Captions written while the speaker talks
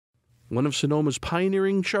One of Sonoma's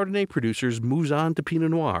pioneering Chardonnay producers moves on to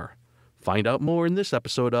Pinot Noir. Find out more in this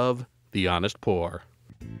episode of The Honest Pour.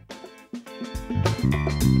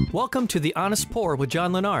 Welcome to The Honest Pour with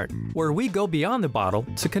John Lennart, where we go beyond the bottle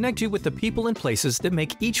to connect you with the people and places that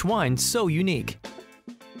make each wine so unique.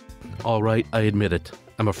 All right, I admit it.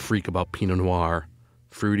 I'm a freak about Pinot Noir.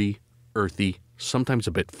 Fruity, earthy, sometimes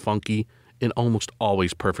a bit funky, and almost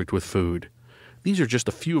always perfect with food. These are just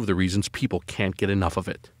a few of the reasons people can't get enough of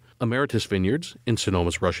it. Emeritus Vineyards, in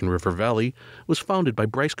Sonoma's Russian River Valley, was founded by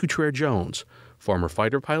Bryce Couture-Jones, former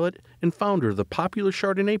fighter pilot and founder of the popular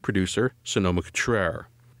Chardonnay producer Sonoma Cutrer.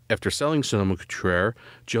 After selling Sonoma Cutrer,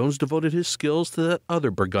 Jones devoted his skills to that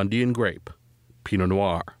other Burgundian grape, Pinot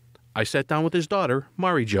Noir. I sat down with his daughter,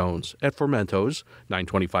 Mari Jones, at Formentos,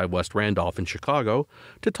 925 West Randolph in Chicago,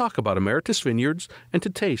 to talk about Emeritus Vineyards and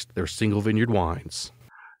to taste their single vineyard wines.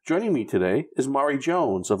 Joining me today is Mari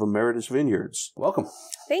Jones of Emeritus Vineyards. Welcome.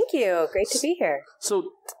 Thank you. Great to be here.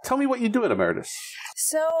 So tell me what you do at Emeritus.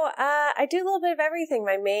 So I do a little bit of everything.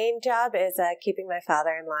 My main job is keeping my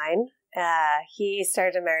father in line. He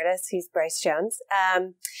started Emeritus. He's Bryce Jones.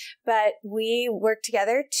 But we work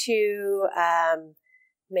together to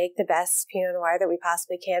make the best Pinot Noir that we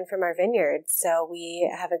possibly can from our vineyards. So we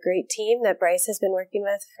have a great team that Bryce has been working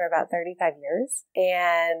with for about 35 years.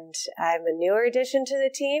 And I'm a newer addition to the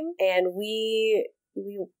team. And we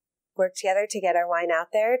work together to get our wine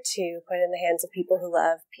out there to put in the hands of people who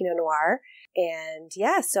love Pinot Noir. And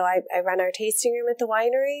yeah, so I run our tasting room at the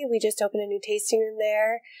winery. We just opened a new tasting room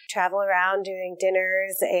there, travel around doing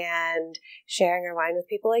dinners and sharing our wine with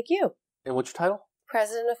people like you. And what's your title?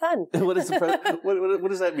 President of Fun. What is what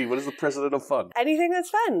does that mean? What is the President of Fun? Anything that's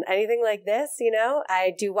fun. Anything like this, you know.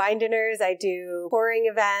 I do wine dinners. I do pouring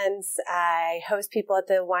events. I host people at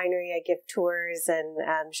the winery. I give tours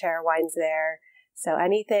and share our wines there. So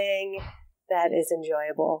anything that is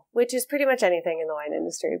enjoyable, which is pretty much anything in the wine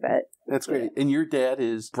industry. But that's great. Yeah. And your dad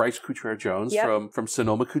is Bryce Couture-Jones from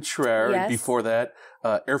Sonoma Cutrer. Yes. Before that,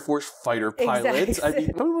 Air Force fighter pilot. Exactly. I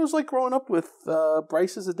mean, what it was like growing up with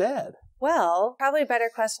Bryce as a dad? Well, probably a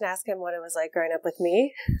better question to ask him what it was like growing up with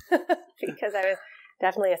me, because I was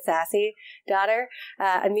definitely a sassy daughter.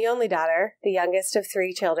 I'm the only daughter, the youngest of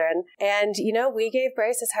 3 children. And, you know, we gave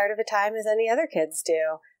Bryce as hard of a time as any other kids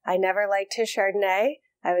do. I never liked his Chardonnay.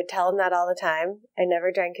 I would tell him that all the time. I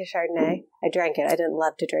never drank his Chardonnay. I drank it. I didn't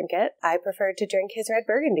love to drink it. I preferred to drink his red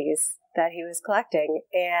Burgundies that he was collecting.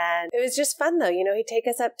 And it was just fun, though. You know, he'd take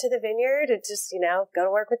us up to the vineyard and just, you know, go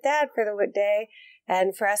to work with Dad for the day.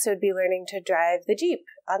 And for us, it would be learning to drive the Jeep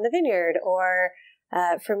on the vineyard, or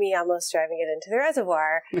for me, almost driving it into the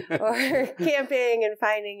reservoir, or camping and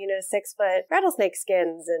finding, you know, 6-foot rattlesnake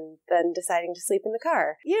skins and then deciding to sleep in the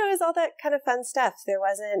car. You know, it was all that kind of fun stuff. There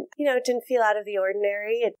wasn't, you know, it didn't feel out of the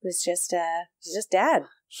ordinary. It was just Dad.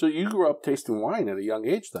 So you grew up tasting wine at a young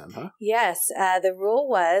age then, huh? Yes. The rule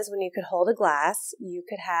was when you could hold a glass, you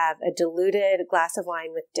could have a diluted glass of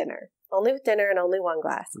wine with dinner. Only with dinner and only one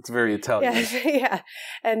glass. It's very Italian. Yeah.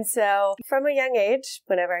 And so from a young age,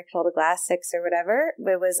 whenever I could hold a glass, 6 or whatever,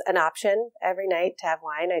 it was an option every night to have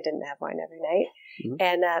wine. I didn't have wine every night. Mm-hmm.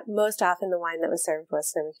 And most often the wine that was served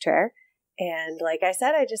was Sonoma Cutrer. And like I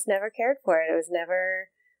said, I just never cared for it. It was never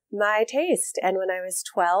my taste. And when I was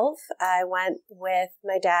 12, I went with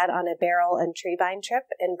my dad on a barrel and tree vine trip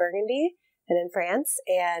in Burgundy and in France.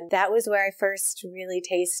 And that was where I first really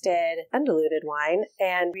tasted undiluted wine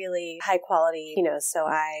and really high quality, you know, so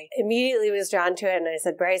I immediately was drawn to it. And I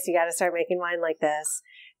said, Bryce, you got to start making wine like this.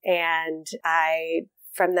 And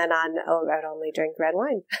from then on, I would only drink red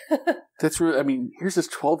wine. That's really, I mean, here's this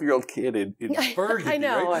 12-year-old kid in Burgundy, I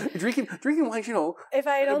know. Right? Drinking wine, you know. If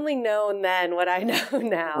I had only known then what I know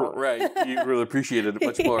now. Right. You really appreciated it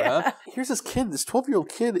much more, huh? Here's this kid, this 12-year-old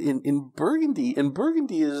kid in Burgundy. And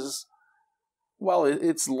Burgundy is, well,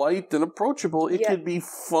 it's light and approachable. It could be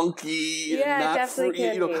funky, and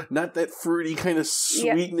not not that fruity kind of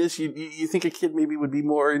sweetness. You think a kid maybe would be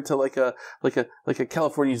more into like a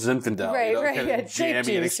California Zinfandel, right? You know, Right, kind of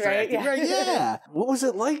jammy and extractive. Right, yeah. What was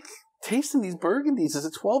it like tasting these Burgundies as a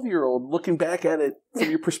 12-year-old, looking back at it from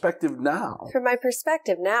your perspective now? From my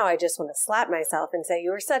perspective now, I just want to slap myself and say, you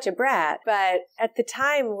were such a brat. But at the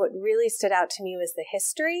time, what really stood out to me was the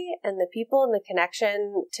history and the people and the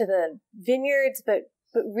connection to the vineyards, but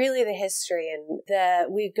really the history. And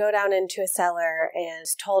we'd go down into a cellar and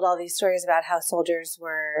told all these stories about how soldiers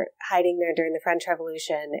were hiding there during the French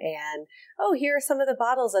Revolution. And, oh, here are some of the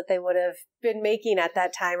bottles that they would have been making at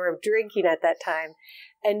that time or drinking at that time.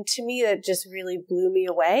 And to me, that just really blew me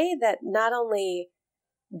away, that not only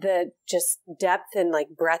the just depth and like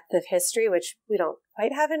breadth of history, which we don't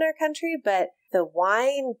quite have in our country, but the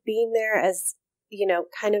wine being there as, you know,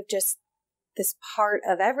 kind of just this part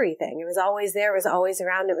of everything. It was always there, it was always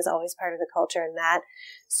around, it was always part of the culture. And that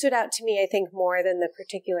stood out to me, I think, more than the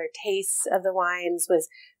particular tastes of the wines was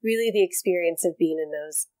really the experience of being in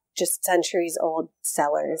those just centuries old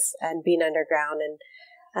cellars and being underground and,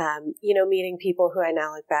 meeting people who I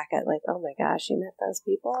now look back at like, oh my gosh, you met those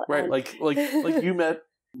people. Right. And like you met,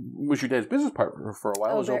 was your dad's business partner for a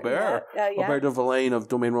while, was Aubert. Aubert de Villaine of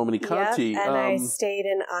Domaine Romani-Conti. Yep. And I stayed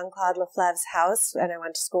in Anne-Claude Leflevre's house and I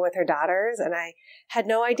went to school with her daughters and I had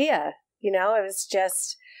no idea, it was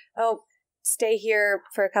just, stay here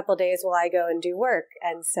for a couple days while I go and do work.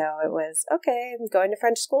 And so it was, okay, I'm going to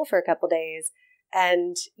French school for a couple days.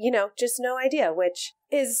 And, just no idea, which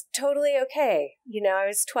is totally okay. I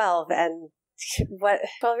was 12 and what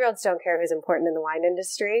 12-year-olds don't care who's important in the wine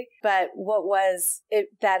industry. But what was it,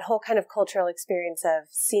 that whole kind of cultural experience of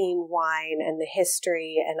seeing wine and the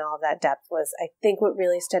history and all of that depth was, I think, what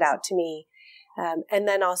really stood out to me. And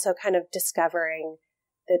then also kind of discovering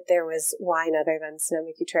that there was wine other than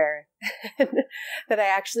Sonoma-Cutrer, that I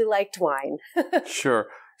actually liked wine. Sure.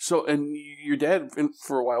 So, and your dad,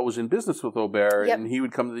 for a while, was in business with Aubert, and he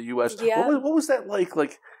would come to the U.S. Yeah. What was that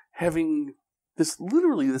like having this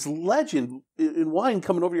legend in wine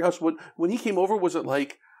coming over your house? When he came over, was it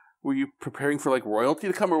like, were you preparing for like royalty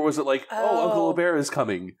to come, or was it like, Uncle Aubert is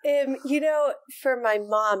coming? For my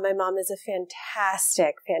mom is a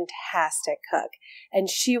fantastic, fantastic cook, and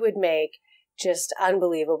she would make just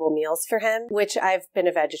unbelievable meals for him, which I've been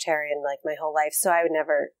a vegetarian like my whole life, so I would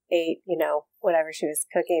never ate, whatever she was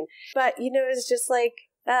cooking. But, it was just like,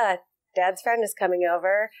 Dad's friend is coming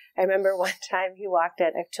over. I remember one time he walked in,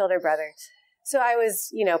 I have older brother. So I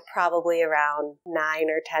was, probably around 9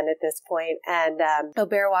 or 10 at this point. And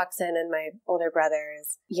Aubert walks in and my older brother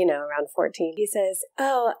is, around 14. He says,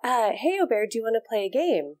 hey, Aubert, do you want to play a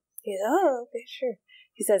game? He's, okay, sure.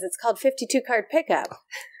 He says, it's called 52 card pickup.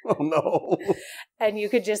 Oh, no. And you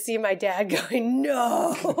could just see my dad going,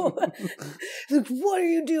 no. Like, what are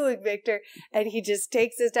you doing, Victor? And he just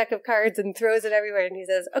takes his deck of cards and throws it everywhere. And he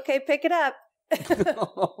says, okay, pick it up.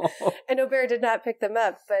 And Aubert did not pick them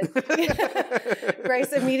up. But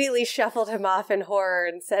Bryce immediately shuffled him off in horror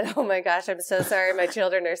and said, oh my gosh, I'm so sorry. My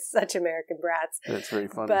children are such American brats. That's very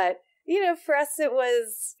funny. But, for us, it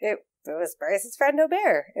was Bryce's friend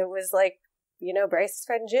Aubert. It was like, Bryce's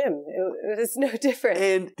friend Jim. It was no different.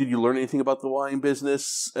 And did you learn anything about the wine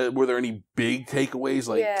business? Were there any big takeaways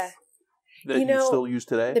that you still use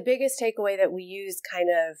today? The biggest takeaway that we use kind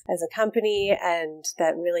of as a company and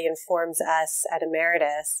that really informs us at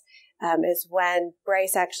Emeritus is when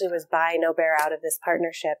Bryce actually was buying Aubert out of this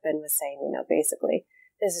partnership and was saying, basically,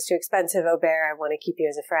 this is too expensive, Aubert. I want to keep you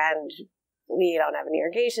as a friend. We don't have an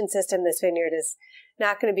irrigation system. This vineyard is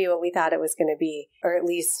not going to be what we thought it was going to be, or at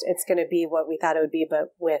least it's going to be what we thought it would be, but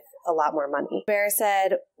with a lot more money. Bear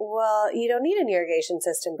said, well, you don't need an irrigation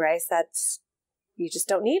system, Bryce. You just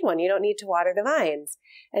don't need one. You don't need to water the vines.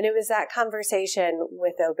 And it was that conversation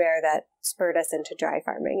with Aubert that spurred us into dry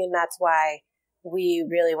farming. And that's why we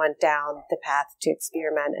really went down the path to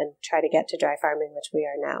experiment and try to get to dry farming, which we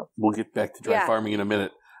are now. We'll get back to dry farming in a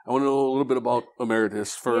minute. I want to know a little bit about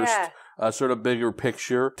Emeritus first. Sort of bigger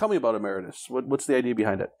picture. Tell me about Emeritus. What's the idea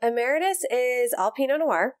behind it? Emeritus is all Pinot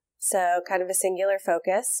Noir, so kind of a singular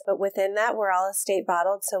focus. But within that, we're all estate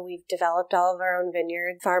bottled, so we've developed all of our own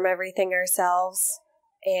vineyard, farm everything ourselves,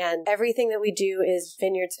 and everything that we do is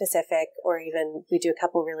vineyard specific, or even we do a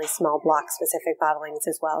couple really small block specific bottlings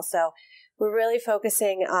as well. So we're really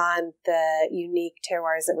focusing on the unique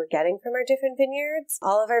terroirs that we're getting from our different vineyards.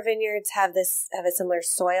 All of our vineyards have a similar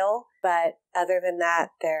soil, but other than that,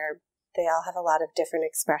 they all have a lot of different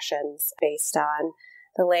expressions based on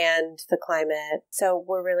the land, the climate. So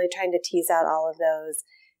we're really trying to tease out all of those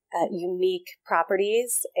unique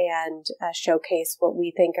properties and showcase what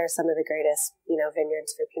we think are some of the greatest,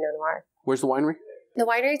 vineyards for Pinot Noir. Where's the winery? The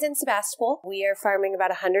winery's in Sebastopol. We are farming about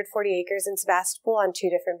 140 acres in Sebastopol on 2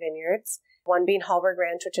 different vineyards. One being Hallberg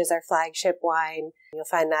Ranch, which is our flagship wine. You'll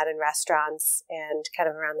find that in restaurants and kind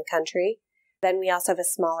of around the country. Then we also have a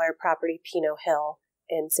smaller property, Pinot Hill,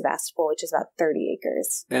 in Sebastopol, which is about 30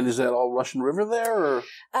 acres. And is that all Russian River there? Or?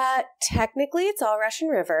 Technically, it's all Russian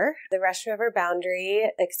River. The Russian River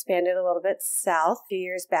boundary expanded a little bit south a few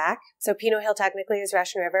years back. So Pinot Hill technically is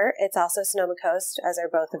Russian River. It's also Sonoma Coast, as are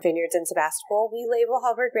both the vineyards in Sebastopol. We label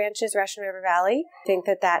Hallberg Ranch as Russian River Valley. I think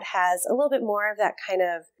that has a little bit more of that kind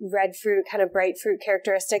of red fruit, kind of bright fruit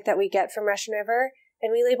characteristic that we get from Russian River.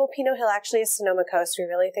 And we label Pinot Hill actually as Sonoma Coast. We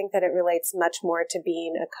really think that it relates much more to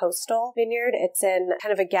being a coastal vineyard. It's in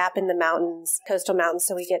kind of a gap in the mountains, coastal mountains,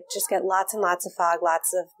 so we just get lots and lots of fog,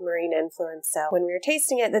 lots of marine influence. So when we were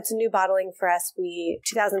tasting it, that's a new bottling for us.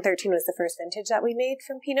 2013 was the first vintage that we made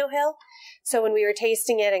from Pinot Hill. So when we were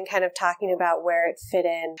tasting it and kind of talking about where it fit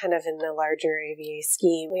in, kind of in the larger AVA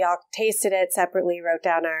scheme, we all tasted it separately, wrote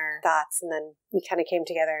down our thoughts, and then we kind of came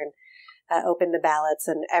together and opened the ballots,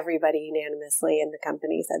 and everybody unanimously in the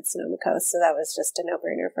company said Sonoma Coast. So that was just a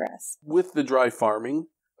no-brainer for us. With the dry farming,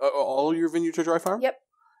 all your vineyards are dry farmed? Yep.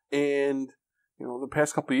 And, the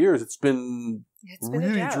past couple of years, it's been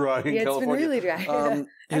really dry in California. It's been really dry.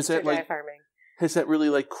 Has that dry farming. Has that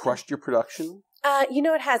really crushed your production?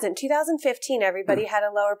 It hasn't. 2015, everybody had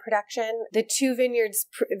a lower production. The two vineyards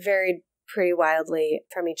varied pretty wildly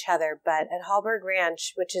from each other, but at Hallberg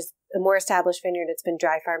Ranch, which is a more established vineyard, it's been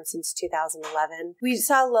dry farmed since 2011. We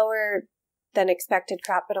saw lower than expected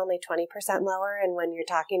crop, but only 20% lower. And when you're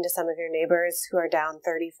talking to some of your neighbors who are down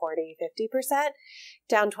 30, 40, 50%,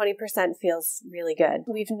 down 20% feels really good.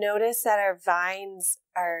 We've noticed that our vines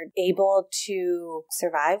are able to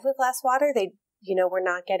survive with less water. We're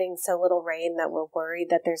not getting so little rain that we're worried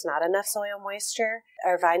that there's not enough soil moisture.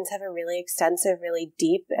 Our vines have a really extensive, really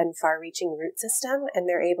deep and far-reaching root system, and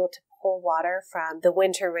they're able to pull water from the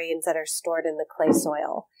winter rains that are stored in the clay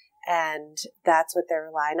soil. And that's what they're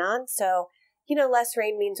relying on. So, less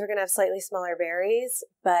rain means we're going to have slightly smaller berries,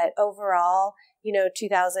 but overall,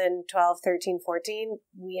 2012, 13, 14,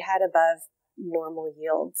 we had above normal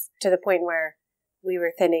yields to the point where we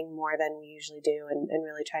were thinning more than we usually do and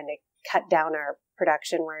really trying to cut down our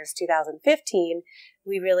production, whereas 2015,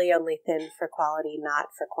 we really only thinned for quality, not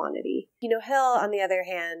for quantity. Hill, on the other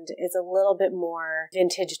hand, is a little bit more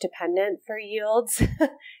vintage dependent for yields,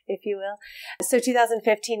 if you will. So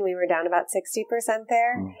 2015, we were down about 60%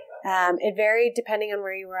 there. It varied depending on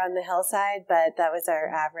where you were on the hillside, but that was our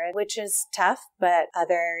average, which is tough, but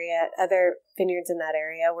other vineyards in that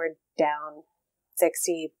area were down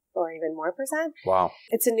 60 or even more percent. Wow.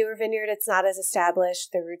 It's a newer vineyard. It's not as established.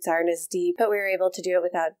 The roots aren't as deep, but we were able to do it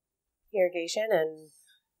without irrigation, and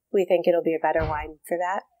we think it'll be a better wine for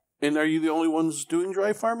that. And are you the only ones doing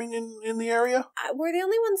dry farming in the area? We're the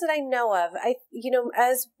only ones that I know of.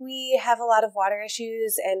 As we have a lot of water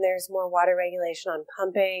issues and there's more water regulation on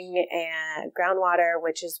pumping and groundwater,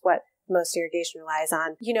 which is what most irrigation relies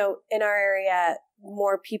on. In our area,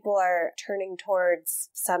 more people are turning towards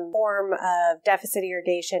some form of deficit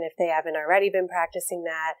irrigation if they haven't already been practicing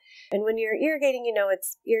that. And when you're irrigating,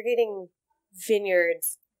 it's irrigating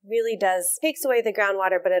vineyards really takes away the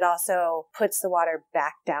groundwater, but it also puts the water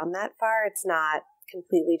back down that far. It's not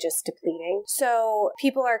completely just depleting. So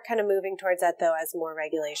people are kind of moving towards that, though, as more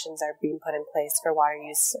regulations are being put in place for water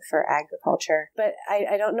use for agriculture. But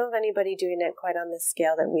I don't know of anybody doing it quite on the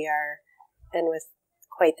scale that we are and with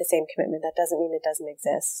quite the same commitment. That doesn't mean it doesn't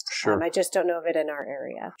exist. Sure. I just don't know of it in our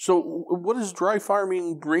area. So what does dry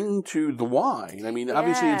farming bring to the wine? I mean,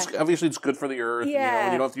 obviously it's good for the earth. Yeah.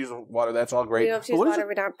 And, you don't have to use water. That's all great. We don't have to use water.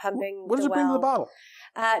 We're not pumping. What does it bring to the bottle?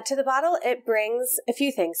 To the bottle, it brings a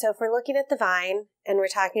few things. So if we're looking at the vine and we're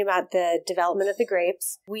talking about the development of the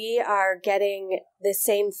grapes, we are getting the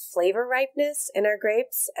same flavor ripeness in our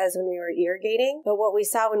grapes as when we were irrigating. But what we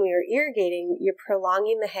saw when we were irrigating, you're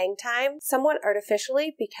prolonging the hang time somewhat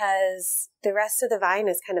artificially because the rest of the vine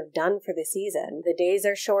is kind of done for the season. The days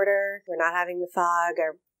are shorter. We're not having the fog.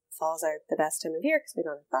 Our falls are the best time of year because we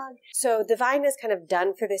don't have fog. So the vine is kind of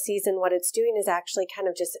done for the season. What it's doing is actually kind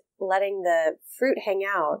of just letting the fruit hang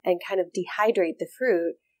out and kind of dehydrate the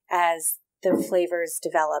fruit as the flavors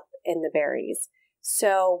develop in the berries.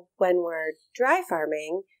 So when we're dry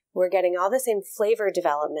farming, we're getting all the same flavor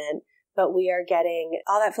development, but we are getting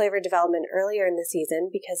all that flavor development earlier in the season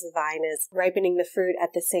because the vine is ripening the fruit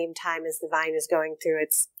at the same time as the vine is going through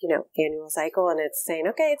its, annual cycle, and it's saying,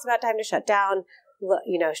 okay, it's about time to shut down.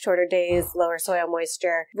 Shorter days, lower soil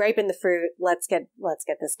moisture, ripen the fruit. Let's get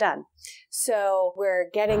this done. So we're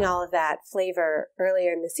getting all of that flavor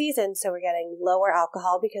earlier in the season. So we're getting lower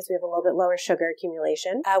alcohol because we have a little bit lower sugar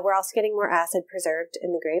accumulation. We're also getting more acid preserved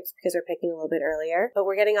in the grapes because we're picking a little bit earlier, but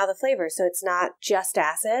we're getting all the flavor. So it's not just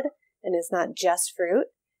acid and it's not just fruit.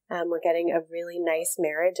 We're getting a really nice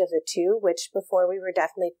marriage of the two, which before we were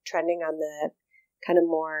definitely trending on the kind of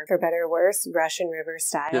more, for better or worse, Russian River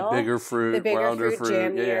style. The bigger fruit, rounder fruit,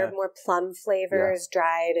 jammier, more plum flavors,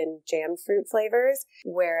 dried and jammed fruit flavors.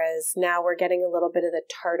 Whereas now we're getting a little bit of the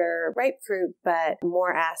tartar ripe fruit, but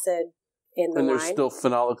more acid in the wine. And they're still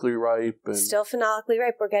phenolically ripe. Still phenolically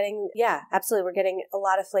ripe. We're getting, absolutely. We're getting a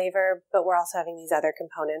lot of flavor, but we're also having these other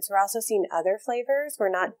components. We're also seeing other flavors.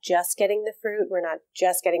 We're not just getting the fruit. We're not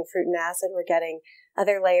just getting fruit and acid. We're getting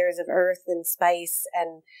other layers of earth and spice.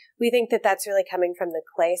 And we think that that's really coming from the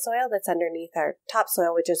clay soil that's underneath our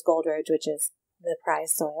topsoil, which is Gold Ridge, which is the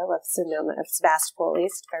prize soil of Sonoma, of Sebastopol, at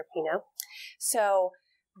least, for Pinot. So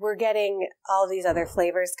we're getting all these other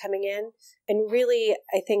flavors coming in. And really,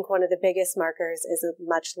 I think one of the biggest markers is a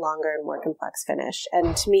much longer and more complex finish.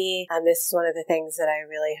 And to me, this is one of the things that I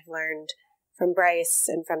really have learned from Bryce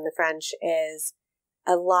and from the French is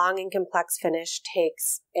a long and complex finish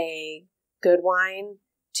takes a good wine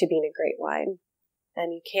to being a great wine.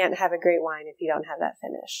 And you can't have a great wine if you don't have that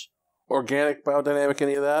finish. Organic, biodynamic,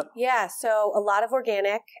 any of that? Yeah, so a lot of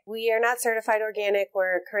organic. We are not certified organic.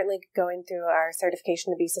 We're currently going through our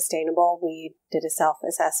certification to be sustainable. We did a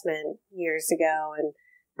self-assessment years ago and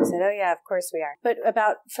said, oh yeah, of course we are. But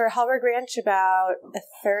for Hallberg Ranch, about a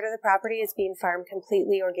third of the property is being farmed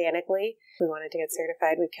completely organically. If we wanted to get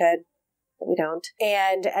certified, we could, but we don't.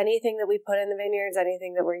 And anything that we put in the vineyards,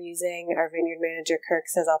 anything that we're using, our vineyard manager,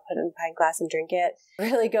 Kirk, says, I'll put it in a pint glass and drink it.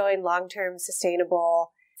 Really going long-term,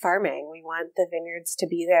 sustainable farming. We want the vineyards to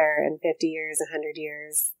be there in 50 years, 100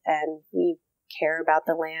 years, and we care about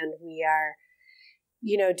the land. We are,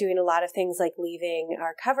 doing a lot of things like leaving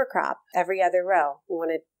our cover crop every other row. We want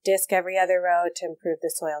to disc every other row to improve the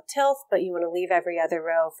soil tilth, but you want to leave every other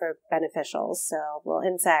row for beneficials. So,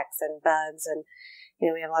 insects and bugs, and,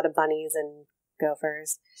 we have a lot of bunnies and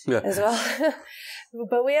gophers as well.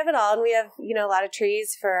 But we have it all, and we have, a lot of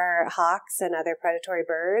trees for hawks and other predatory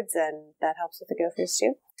birds, and that helps with the gophers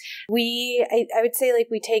too. I would say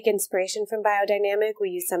we take inspiration from biodynamic. We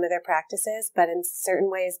use some of their practices, but in certain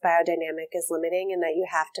ways biodynamic is limiting in that you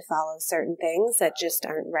have to follow certain things that just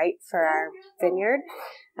aren't right for our vineyard.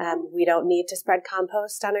 We don't need to spread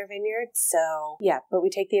compost on our vineyard. So yeah, but we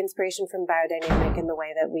take the inspiration from biodynamic in the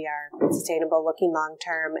way that we are sustainable, looking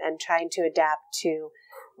long-term, and trying to adapt to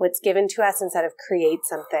what's given to us instead of create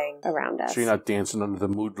something around us. So you're not dancing under the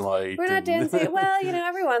moonlight. We're not dancing. Well,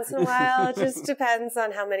 every once in a while. It just depends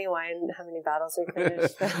on how many bottles we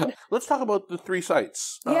finish. Let's talk about the 3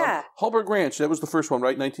 sites. Yeah. Hallberg Ranch, that was the first one,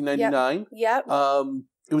 right? 1999? Yep.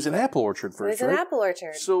 It was an apple orchard first, right? It was an apple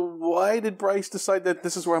orchard. So why did Bryce decide that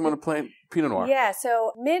this is where I'm going to plant Pinot Noir? Yeah,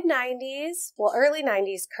 so mid-90s, early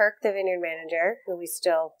 90s, Kirk, the vineyard manager, who we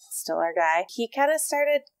still our guy, he kind of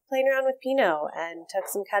started playing around with Pinot and took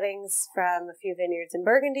some cuttings from a few vineyards in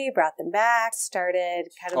Burgundy, brought them back, started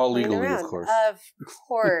kind of all playing legally, around. Of course. Of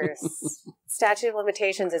course. Statute of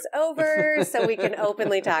limitations is over, so we can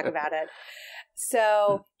openly talk about it.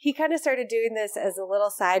 So he kind of started doing this as a little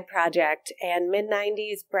side project, and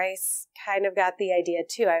mid-90s, Bryce kind of got the idea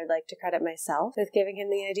too. I would like to credit myself with giving him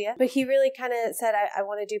the idea. But he really kind of said, I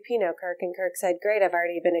want to do Pinot, Kirk. And Kirk said, great, I've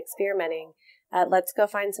already been experimenting. Let's go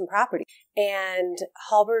find some property. And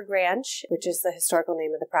Hallberg Ranch, which is the historical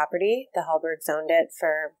name of the property, the Hallbergs owned it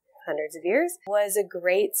for hundreds of years, was a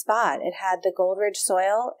great spot. It had the Gold Ridge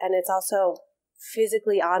soil, and it's also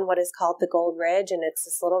physically on what is called the Gold Ridge, and it's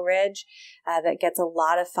this little ridge that gets a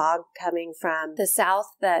lot of fog coming from the south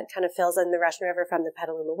that kind of fills in the Russian River from the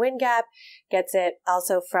Petaluma Wind Gap, gets it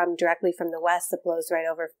also directly from the west that blows right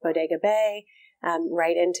over Bodega Bay,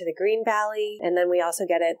 right into the Green Valley, and then we also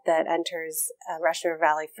get it that enters Russian River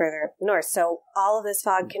Valley further up north. So all of this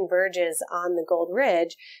fog converges on the Gold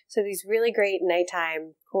Ridge, so these really great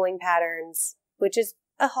nighttime cooling patterns, which is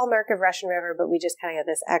a hallmark of Russian River, but we just kind of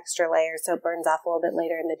get this extra layer so it burns off a little bit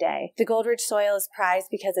later in the day. The Gold Ridge soil is prized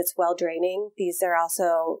because it's well draining. These are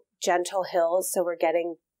also gentle hills, so we're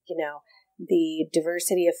getting, the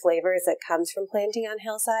diversity of flavors that comes from planting on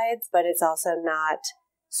hillsides, but it's also not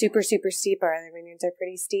super, super steep. Our other vineyards are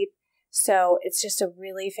pretty steep. So it's just a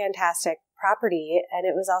really fantastic property, and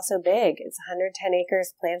it was also big. It's 110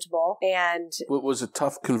 acres plantable. And was it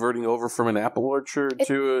tough converting over from an apple orchard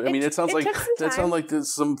to? It sounds like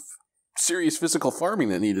there's some serious physical farming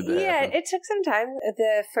that needed to happen. Yeah, it took some time.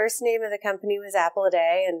 The first name of the company was Apple a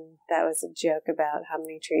Day, and that was a joke about how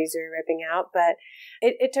many trees we were ripping out. But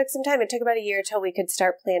it took some time. It took about a year till we could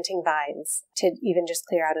start planting vines to even just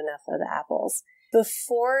clear out enough of the apples.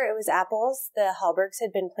 Before it was apples, the Hallbergs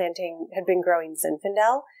had been growing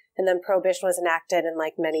Zinfandel. And then Prohibition was enacted, and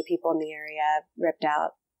like many people in the area, ripped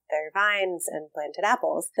out their vines and planted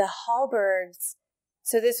apples. The Hallbergs,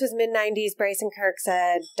 so this was mid-90s, Bryce and Kirk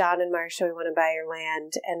said, Don and Marcia, we want to buy your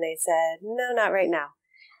land. And they said, no, not right now.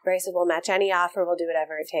 Bryce said, we'll match any offer, we'll do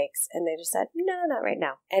whatever it takes. And they just said, no, not right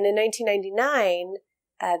now. And in 1999,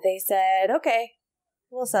 they said, okay,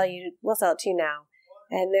 we'll sell it to you now.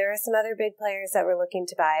 And there were some other big players that were looking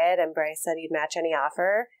to buy it, and Bryce said he'd match any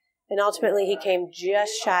offer. And ultimately, he came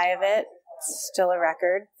just shy of it. still a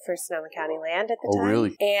record for Sonoma County land at the time. Oh,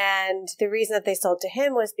 really? And the reason that they sold to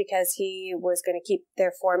him was because he was going to keep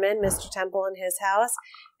their foreman, Mr. Temple, in his house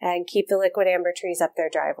and keep the liquid amber trees up their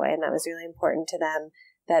driveway. And that was really important to them,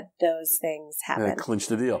 that those things happen. And it clinched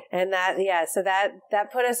the deal. And so that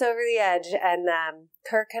put us over the edge. And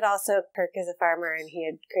Kirk is a farmer, and he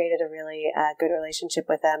had created a really good relationship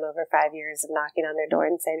with them over 5 years of knocking on their door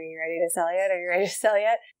and saying, "Are you ready to sell yet? Are you ready to sell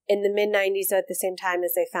yet?" In the mid-90s, so at the same time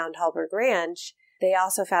as they found Hallberg Ranch, they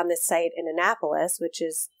also found this site in Annapolis, which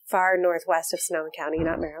is far northwest of Sonoma County,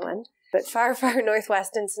 not Maryland, but far, far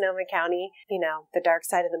northwest in Sonoma County, the dark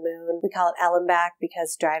side of the moon. We call it Ellenbach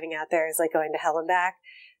because driving out there is like going to hell and back.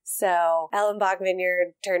 So Ellenbach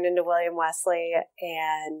Vineyard turned into William Wesley,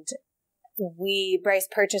 and Bryce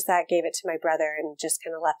purchased that, gave it to my brother, and just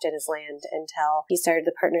kind of left it as land until he started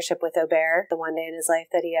the partnership with Aubert, the one day in his life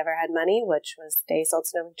that he ever had money, which was the day he sold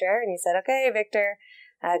Sonoma County. And he said, "Okay, Victor,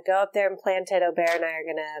 go up there and plant it. Aubert and I are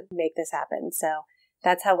going to make this happen." So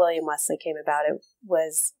that's how William Wesley came about. It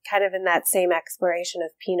was kind of in that same exploration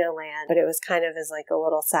of Pinot land, but it was kind of as like a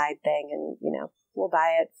little side thing. And, we'll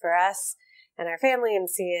buy it for us and our family and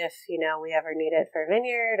see if, we ever need it for a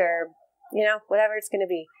vineyard or, whatever it's going to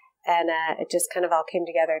be. And it just kind of all came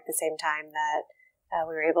together at the same time that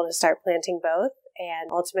we were able to start planting both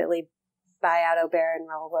and ultimately buy out Aubert and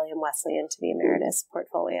roll William Wesley into the Emeritus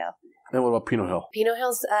portfolio. And what about Pinot Hill? Pinot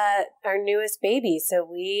Hill's our newest baby. So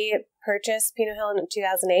we purchased Pinot Hill in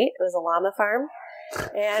 2008. It was a llama farm.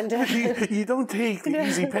 And you don't take the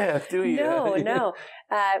easy path, do you? No.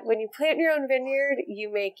 When you plant your own vineyard, you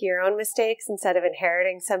make your own mistakes instead of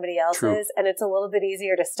inheriting somebody else's. True. And it's a little bit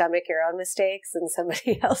easier to stomach your own mistakes than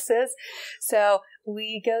somebody else's. So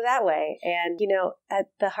we go that way. And, at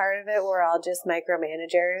the heart of it, we're all just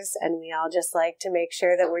micromanagers, and we all just like to make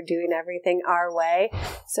sure that we're doing everything our way.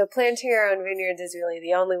 So planting our own vineyards is really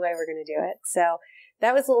the only way we're going to do it. So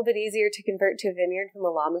that was a little bit easier to convert to a vineyard from a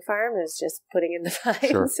llama farm. It was just putting in the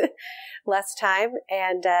vines, Sure. less time.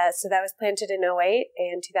 And so that was planted in 2008,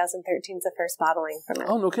 and 2013 is the first bottling from it.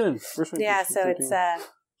 Oh, no kidding. First one, yeah, so it's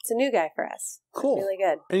a new guy for us. Cool. It's really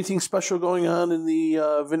good. Anything special going on in the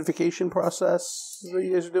vinification process that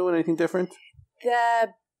you guys are doing? Anything different?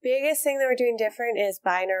 The biggest thing that we're doing different is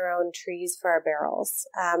buying our own trees for our barrels.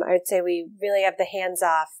 I would say we really have the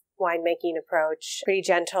hands-off winemaking approach, pretty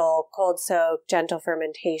gentle, cold soak, gentle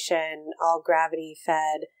fermentation, all gravity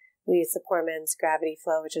fed. We use the Poorman's Gravity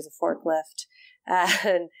Flow, which is a forklift.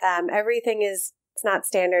 And everything it's not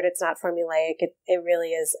standard, it's not formulaic. It really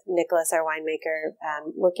is Nicholas, our winemaker,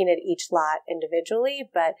 looking at each lot individually,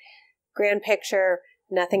 but grand picture,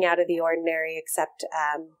 nothing out of the ordinary except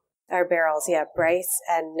our barrels. Yeah, Bryce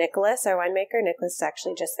and Nicholas, our winemaker. Nicholas is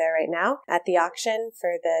actually just there right now at the auction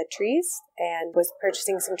for the trees and was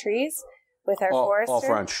purchasing some trees with our forester. All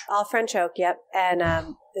French. All French oak, yep. And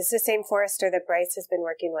this is the same forester that Bryce has been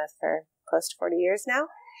working with for close to 40 years now.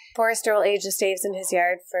 Forester will age the staves in his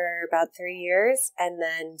yard for about 3 years and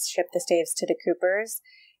then ship the staves to the coopers.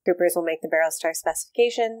 Coopers will make the barrels to our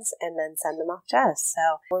specifications and then send them off to us.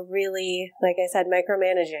 So we're really, like I said,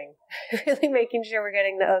 micromanaging, really making sure we're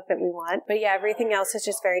getting the oak that we want. But yeah, everything else is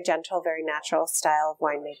just very gentle, very natural style of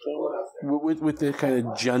winemaking. With the kind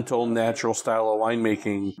of gentle, natural style of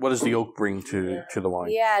winemaking, what does the oak bring to the wine?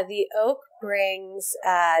 Yeah, the oak brings,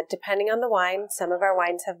 depending on the wine, some of our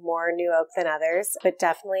wines have more new oak than others, but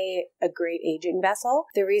definitely a great aging vessel.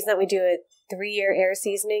 The reason that we do a 3-year air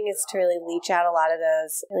seasoning is to really leach out a lot of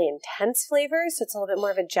those really intense flavors. So it's a little bit more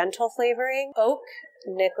of a gentle flavoring. Oak,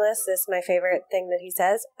 Nicholas, this is my favorite thing that he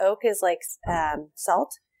says. Oak is like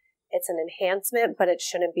salt. It's an enhancement, but it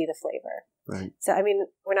shouldn't be the flavor. Right. So, I mean,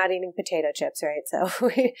 we're not eating potato chips, right? So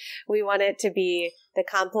we want it to be the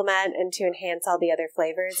complement and to enhance all the other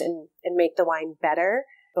flavors and make the wine better,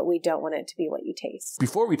 but we don't want it to be what you taste.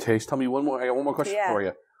 Before we taste, tell me I got one more question for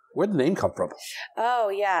you. Where'd the name come from? Oh,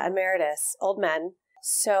 yeah, Emeritus, old men.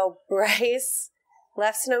 So Bryce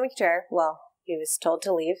left Sonoma County. Well, he was told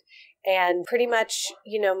to leave. And pretty much,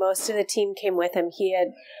 most of the team came with him. He had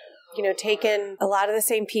taken a lot of the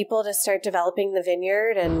same people to start developing the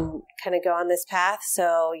vineyard and kind of go on this path.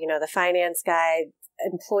 So, the finance guy,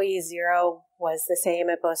 employee 0 was the same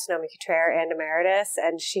at both Sonoma County and Emeritus,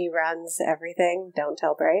 and she runs everything. Don't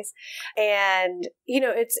tell Bryce. And,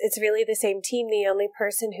 it's really the same team. The only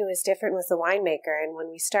person who was different was the winemaker. And when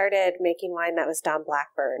we started making wine, that was Don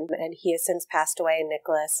Blackburn. And he has since passed away, and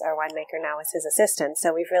Nicholas, our winemaker, now is his assistant.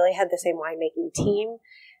 So we've really had the same winemaking team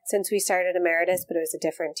since we started Emeritus, but it was a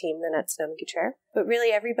different team than at Sonoma County. But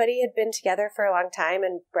really, everybody had been together for a long time,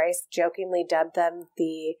 and Bryce jokingly dubbed them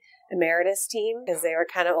the Emeritus team because they were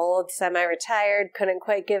kind of old, semi-retired, couldn't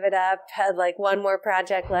quite give it up, had like one more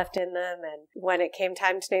project left in them. And when it came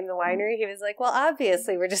time to name the winery, he was like, well,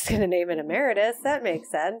 obviously we're just going to name it Emeritus. That makes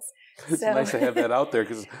sense. It's nice to have that out there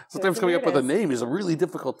because sometimes coming up with a name is a really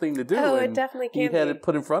difficult thing to do. Oh, it definitely can be. He had it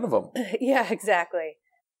put in front of him. Yeah, exactly.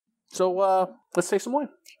 So let's taste some wine.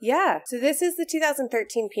 Yeah. So this is the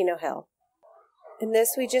 2013 Pinot Hill. And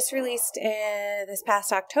this we just released this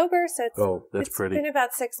past October, so it's pretty. Been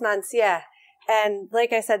about 6 months, yeah. And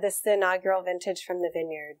like I said, this is the inaugural vintage from the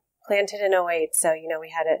vineyard, planted in '08, so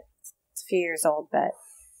we had it. It's a few years old, but.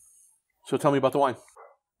 So tell me about the wine.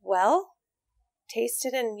 Well, taste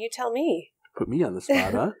it and you tell me. Put me on the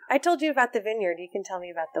spot, huh? I told you about the vineyard. You can tell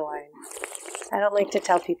me about the wine. I don't like to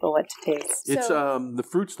tell people what to taste. It's the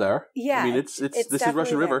fruit's there. Yeah, I mean, this is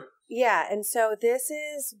Russian River. Yeah, and so this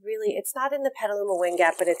is really, it's not in the Petaluma Wind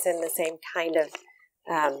Gap, but it's in the same kind of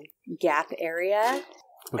gap area.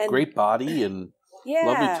 With great body and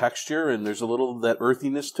lovely texture, and there's a little of that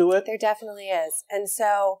earthiness to it. There definitely is. And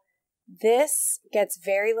so this gets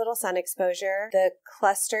very little sun exposure. The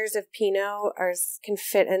clusters of Pinot can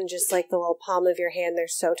fit in just like the little palm of your hand. They're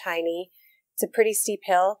so tiny. It's a pretty steep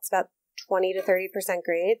hill. It's about 20 to 30%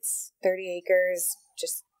 grades, 30 acres,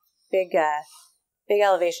 just big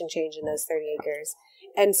elevation change in those 30 acres.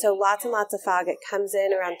 And so lots and lots of fog. It comes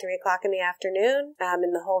in around 3 o'clock in the afternoon,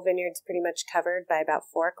 and the whole vineyard's pretty much covered by about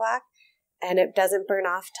 4 o'clock. And it doesn't burn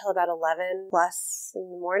off till about 11 plus in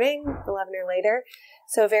the morning, 11 or later.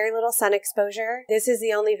 So very little sun exposure. This is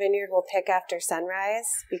the only vineyard we'll pick after sunrise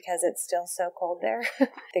because it's still so cold there.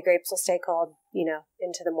 The grapes will stay cold,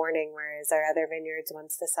 into the morning, whereas our other vineyards,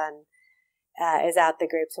 once the sun is out, the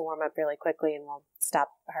grapes will warm up really quickly and we'll stop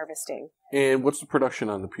harvesting. And what's the production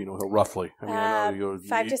on the Pinot Hill, roughly? I mean, I know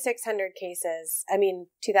 500 to 600 cases. I mean,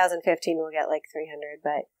 2015 we'll get like 300,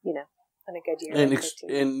 but, on a good year.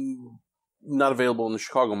 And not available in the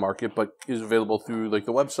Chicago market, but is available through like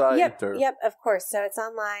the website? Yep, of course. So it's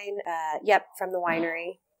online, from the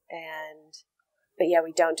winery. But yeah,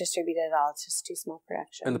 we don't distribute it at all. It's just too small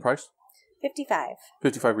production. And the price? $55.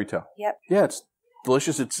 $55 retail. Yep. Yeah, it's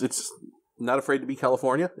delicious. It's not afraid to be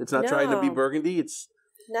California. It's not trying to be Burgundy. It's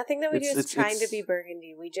nothing that we do is trying to be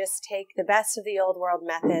Burgundy. We just take the best of the old world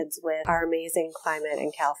methods with our amazing climate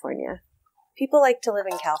in California. People like to live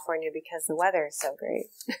in California because the weather is so great.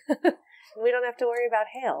 We don't have to worry about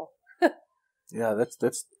hail. Yeah,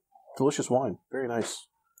 that's delicious wine. Very nice.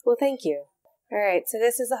 Well, thank you. All right, so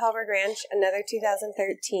this is the Hallberg Ranch, another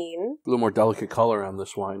 2013. A little more delicate color on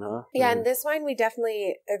this wine, huh? Yeah, and this wine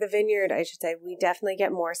or the vineyard, I should say, we definitely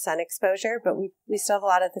get more sun exposure, but we still have a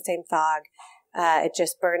lot of the same fog. It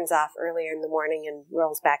just burns off earlier in the morning and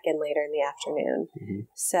rolls back in later in the afternoon. Mm-hmm.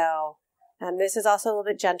 So this is also a little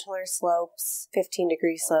bit gentler slopes,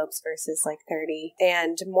 15-degree slopes versus like 30,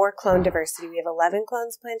 and more clone diversity. We have 11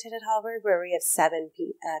 clones planted at Hallberg, where we have 7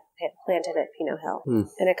 planted at Pinot Hill.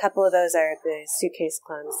 And a couple of those are the suitcase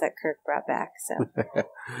clones that Kirk brought back. So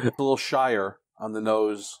a little shyer on the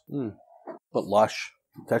nose, but lush.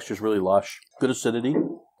 The texture's really lush. Good acidity.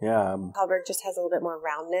 Yeah. Hallberg just has a little bit more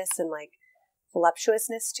roundness and like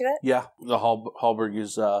voluptuousness to it. Yeah, the Hallberg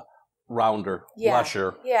is rounder,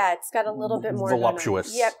 lusher. Yeah, it's got a little bit more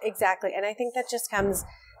voluptuous. Yep, exactly. And I think that just comes,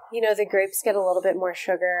 the grapes get a little bit more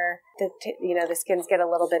sugar. The skins get a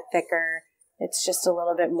little bit thicker. It's just a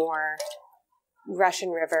little bit more Russian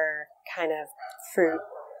River kind of fruit.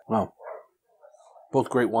 Wow. Both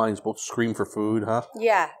great wines, both scream for food, huh?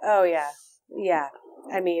 Yeah. Oh, yeah. Yeah.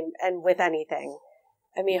 I mean, and with anything.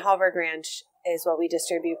 I mean, Hallberg Ranch is what we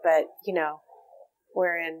distribute, but,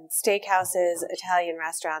 we're in steakhouses, Italian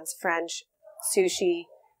restaurants, French, sushi.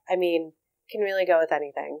 I mean, can really go with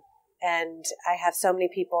anything. And I have so many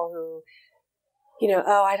people who,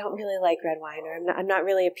 I don't really like red wine, or I'm not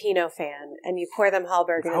really a Pinot fan. And you pour them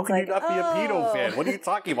Hallberg, and how it's can like, you not be a Pinot fan? What are you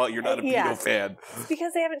talking about? You're not a Pinot fan. It's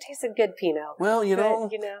because they haven't tasted good Pinot. Well,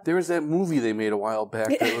 there was that movie they made a while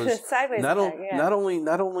back that was Sideways. Not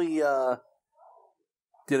only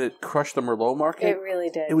did it crush the Merlot market? It really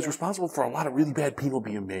did. It was responsible for a lot of really bad Pinot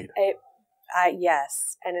being made.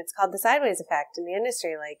 Yes, and it's called the sideways effect in the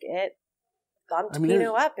industry. Like, it bumped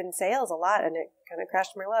Pinot up in sales a lot, and it kind of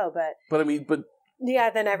crushed Merlot. But yeah,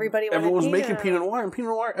 then everybody was making Pinot Noir, and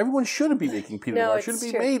Pinot Noir, everyone shouldn't be making Pinot Noir. It shouldn't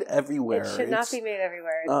be made everywhere. It should not be made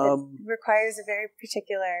everywhere. It requires a very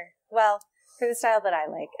particular, for the style that I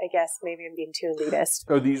like. I guess maybe I'm being too elitist.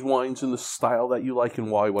 Are these wines in the style that you like,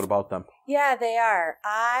 and why? What about them? Yeah, they are.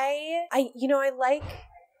 I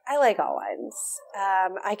like all wines.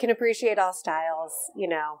 I can appreciate all styles.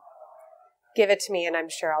 Give it to me, and I'm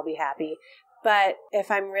sure I'll be happy. But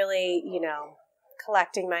if I'm really,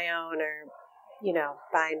 collecting my own or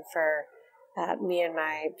buying for me and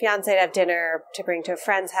my fiance to have dinner, to bring to a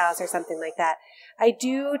friend's house or something like that. I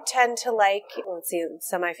do tend to like,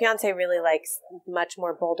 so my fiance really likes much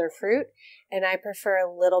more bolder fruit, and I prefer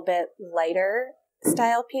a little bit lighter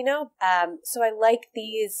style Pinot. So I like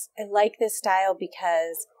this style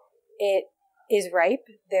because it is ripe.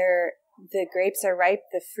 The grapes are ripe.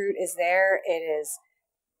 The fruit is there. It is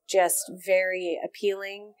just very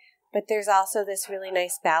appealing. But there's also this really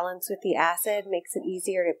nice balance with the acid, makes it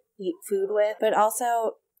easier to eat food with. But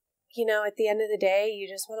also, at the end of the day, you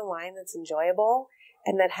just want a wine that's enjoyable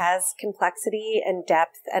and that has complexity and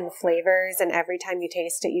depth and flavors. And every time you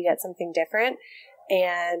taste it, you get something different.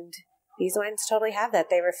 And these wines totally have that.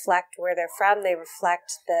 They reflect where they're from. They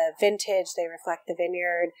reflect the vintage. They reflect the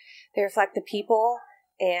vineyard. They reflect the people.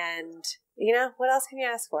 And, what else can you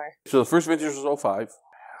ask for? So the first vintage was 05.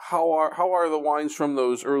 How are the wines from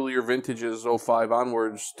those earlier vintages, 05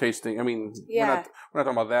 onwards, tasting? I mean, we're not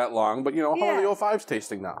talking about that long, but, how are the 05s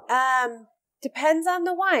tasting now? Depends on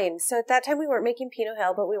the wine. So at that time, we weren't making Pinot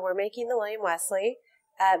Hill, but we were making the William Wesley.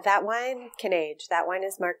 That wine can age. That wine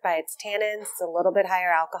is marked by its tannins. It's a little bit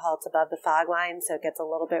higher alcohol. It's above the fog line, so it gets a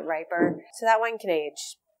little bit riper. So that wine can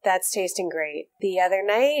age. That's tasting great. The other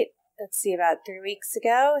night, about 3 weeks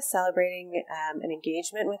ago, celebrating an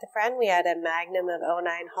engagement with a friend, we had a Magnum of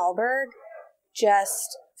 09 Hallberg.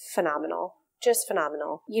 Just phenomenal. Just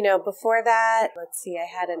phenomenal. Before that, I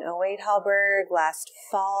had an 08 Hallberg last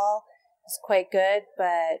fall. It was quite good,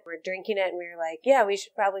 but we're drinking it and we were like, yeah, we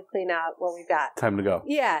should probably clean out what we've got. Time to go.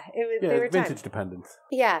 Yeah, they were vintage dependent.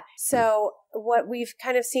 Yeah. So what we've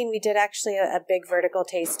kind of seen, we did actually a big vertical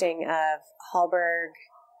tasting of Hallberg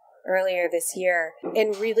earlier this year,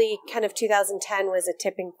 and really kind of 2010 was a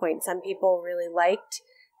tipping point. Some people really liked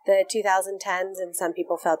the 2010s and some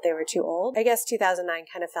people felt they were too old. I guess 2009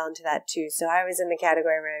 kind of fell into that too. So I was in the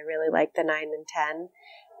category where I really liked the 9 and 10.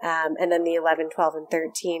 And then the 11, 12, and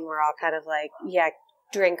 13 were all kind of like,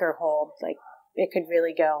 drink or hold. Like, it could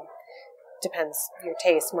really go. Depends your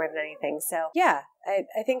taste more than anything. So,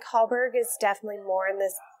 I think Hallberg is definitely more in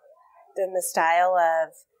the style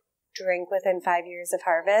of drink within 5 years of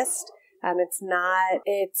harvest. It's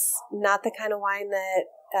not the kind of wine that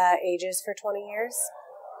ages for 20 years.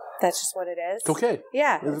 That's just what it is. It's okay.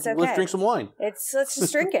 Yeah, it's okay. Let's drink some wine. Let's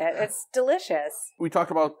just drink it. It's delicious. We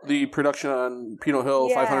talked about the production on Pinot Hill,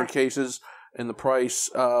 500 cases, and the price.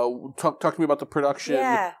 Talk to me about the production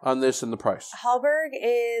on this and the price. Hallberg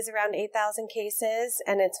is around 8,000 cases,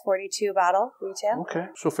 and it's 42 bottle retail. Okay,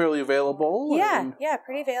 so fairly available. Yeah,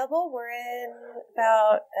 pretty available. We're in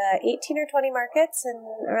about 18 or 20 markets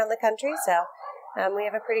around the country, so we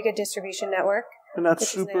have a pretty good distribution network. And that's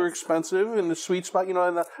super expensive in the sweet spot,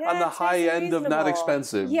 on the high end of not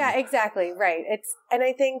expensive. Yeah, exactly. Right. And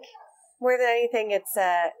I think more than anything, it's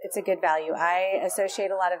a good value. I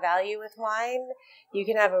associate a lot of value with wine. You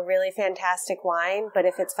can have a really fantastic wine, but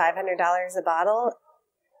if it's $500 a bottle,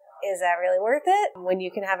 is that really worth it? When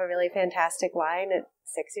you can have a really fantastic wine at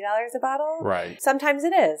 $60 a bottle? Right. Sometimes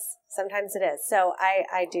it is. So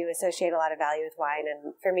I do associate a lot of value with wine.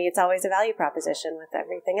 And for me, it's always a value proposition with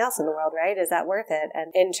everything else in the world, right? Is that worth it?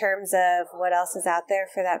 And in terms of what else is out there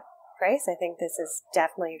for that price, I think this is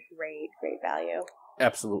definitely great value.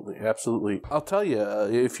 Absolutely. I'll tell you,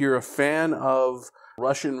 if you're a fan of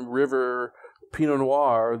Russian River Pinot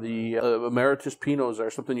Noir, the Emeritus Pinots are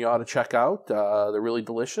something you ought to check out. They're really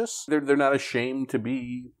delicious. They're not ashamed to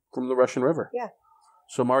be from the Russian River. Yeah.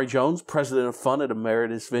 So Mari Jones, President of Fun at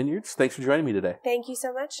Emeritus Vineyards, thanks for joining me today. Thank you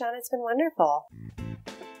so much, Sean. It's been wonderful.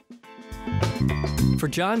 For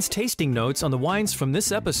John's tasting notes on the wines from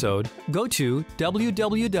this episode, go to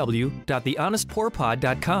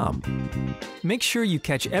www.thehonestpourpod.com. Make sure you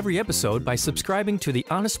catch every episode by subscribing to The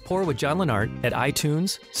Honest Pour with John Lenart at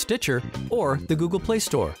iTunes, Stitcher, or the Google Play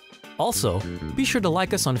Store. Also, be sure to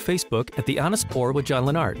like us on Facebook at The Honest Pour with John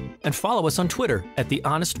Lenart and follow us on Twitter at The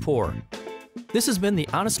Honest Pour. This has been The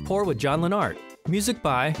Honest Pour with John Lenart. Music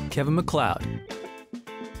by Kevin MacLeod.